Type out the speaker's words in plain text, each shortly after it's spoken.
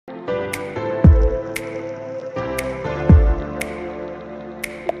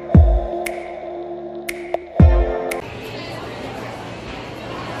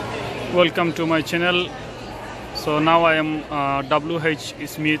Welcome to my channel. So now I am W.H.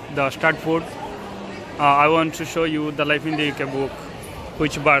 Smith, the Stratford. I want to show you the Life in the UK book,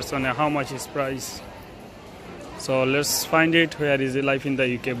 which version and how much is price. So let's find it. Where is the Life in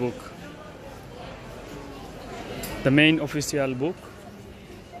the UK book? The main official book.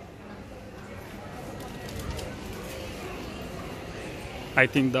 I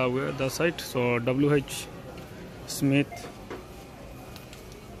think the site. So W.H. Smith.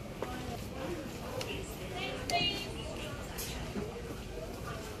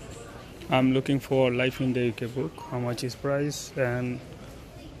 I'm looking for Life in the UK book. How much is price and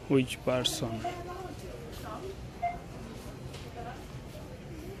which person?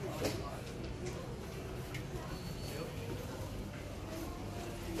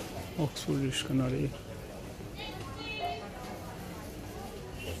 Oxford Dictionary.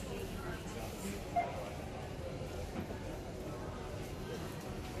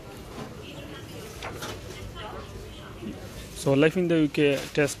 So Life in the UK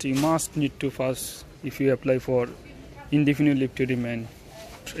test you must need to pass if you apply for indefinite leave to remain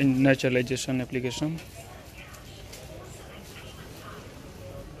in naturalization application.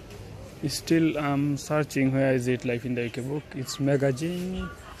 Still I'm searching where is it Life in the UK book. It's magazine,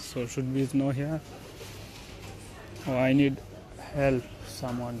 so should be no here. Oh, I need help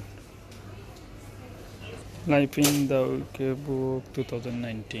someone. Life in the UK book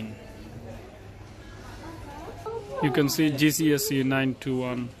 2019. You can see GCSE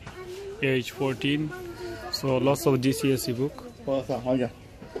 921 age 14. So lots of GCSE book.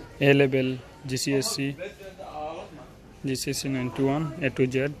 A level GCSE 921 A to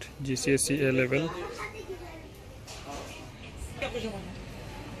Z GCSE A level.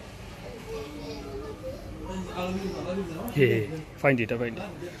 Hey, find it.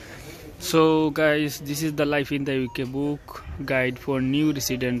 So guys, this is the Life in the UK book guide for new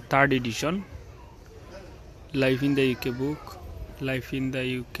resident, 3rd edition. Life in the UK book, Life in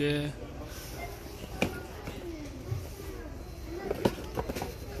the UK.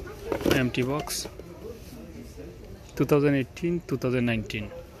 Empty box.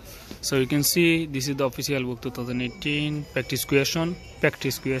 2018-2019. So you can see this is the official book 2018 practice question,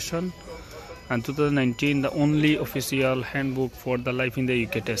 and 2019 the only official handbook for the Life in the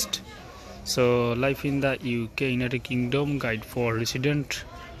UK test. So Life in the UK United Kingdom guide for resident,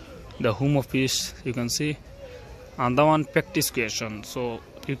 the Home Office you can see. And the one practice question, so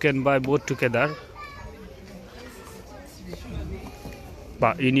you can buy both together,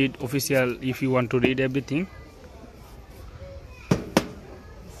 but you need official if you want to read everything.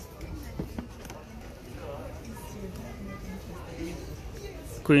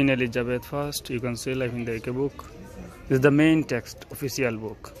 Queen Elizabeth first, you can see Life in the UK book. This is the main text, official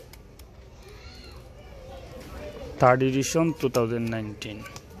book, 3rd edition 2019.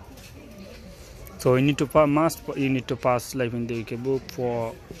 So you need to pass Life in the UK book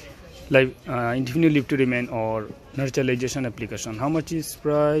for life indefinite leave to remain or naturalization application. How much is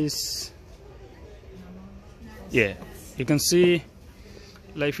price? Yeah, you can see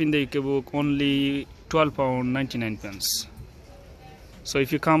Life in the UK book only £12.99. So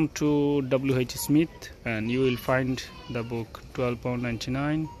if you come to W.H. Smith and you will find the book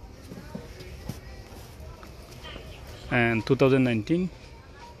 £12.99 and 2019.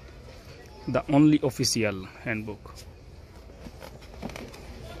 The only official handbook.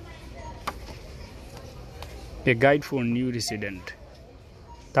 A guide for new resident,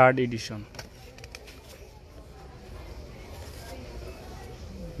 3rd edition.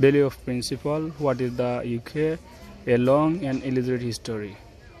 Value of principle. What is the UK? A long and elaborate history.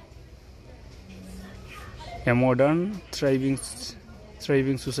 A modern thriving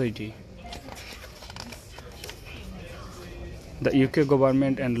society. The UK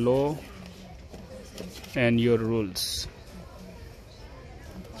government and law and your rules.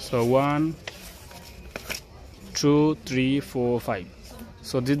 So 1, 2, 3, 4, 5.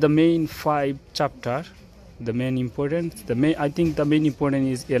 So this is the main 5 chapter. The main important. I think the main important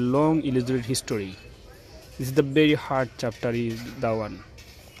is a long elaborate history. This is the very hard chapter. Is the one.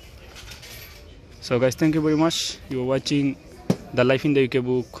 So guys, thank you very much. You are watching the Life in the UK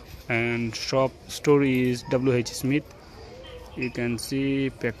book and shop story is W.H. Smith. You can see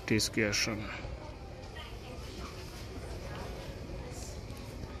practice question.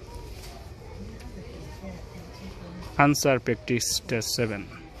 Answer practice test 7,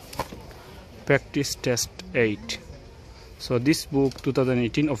 practice test 8. So this book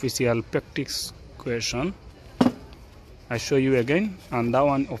 2018 official practice question I show you again, and that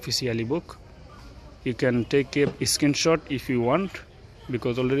one officially book. You can take a screenshot if you want,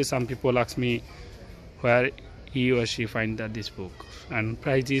 because already some people ask me where he or she find that this book, and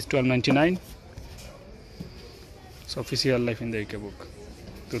price is $12.99. So official life in the UK book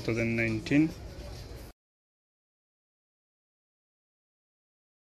 2019.